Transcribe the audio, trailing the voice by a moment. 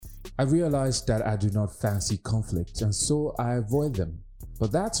I realized that I do not fancy conflict, and so I avoid them.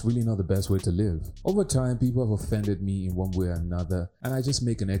 But that's really not the best way to live. Over time, people have offended me in one way or another, and I just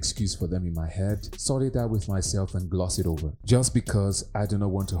make an excuse for them in my head, sort it out with myself and gloss it over, just because I do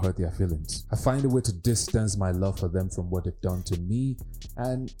not want to hurt their feelings. I find a way to distance my love for them from what they've done to me,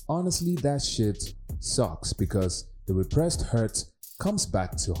 and honestly, that shit sucks because the repressed hurt comes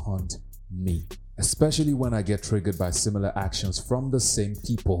back to haunt me. Especially when I get triggered by similar actions from the same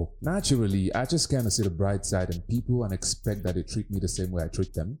people. Naturally, I just kind of see the bright side in people and expect that they treat me the same way I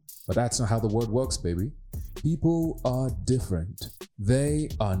treat them. But that's not how the world works, baby. People are different. They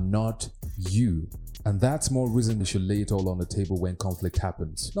are not you. And that's more reason you should lay it all on the table when conflict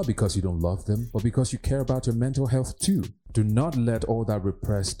happens. Not because you don't love them, but because you care about your mental health too. Do not let all that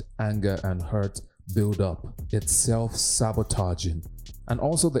repressed anger and hurt build up. It's self-sabotaging. And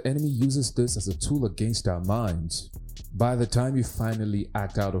also the enemy uses this as a tool against our minds. By the time you finally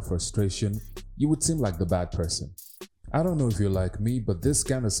act out of frustration, you would seem like the bad person. I don't know if you're like me, but this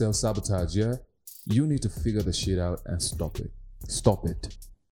kind of self-sabotage, yeah, you need to figure the shit out and stop it. Stop it.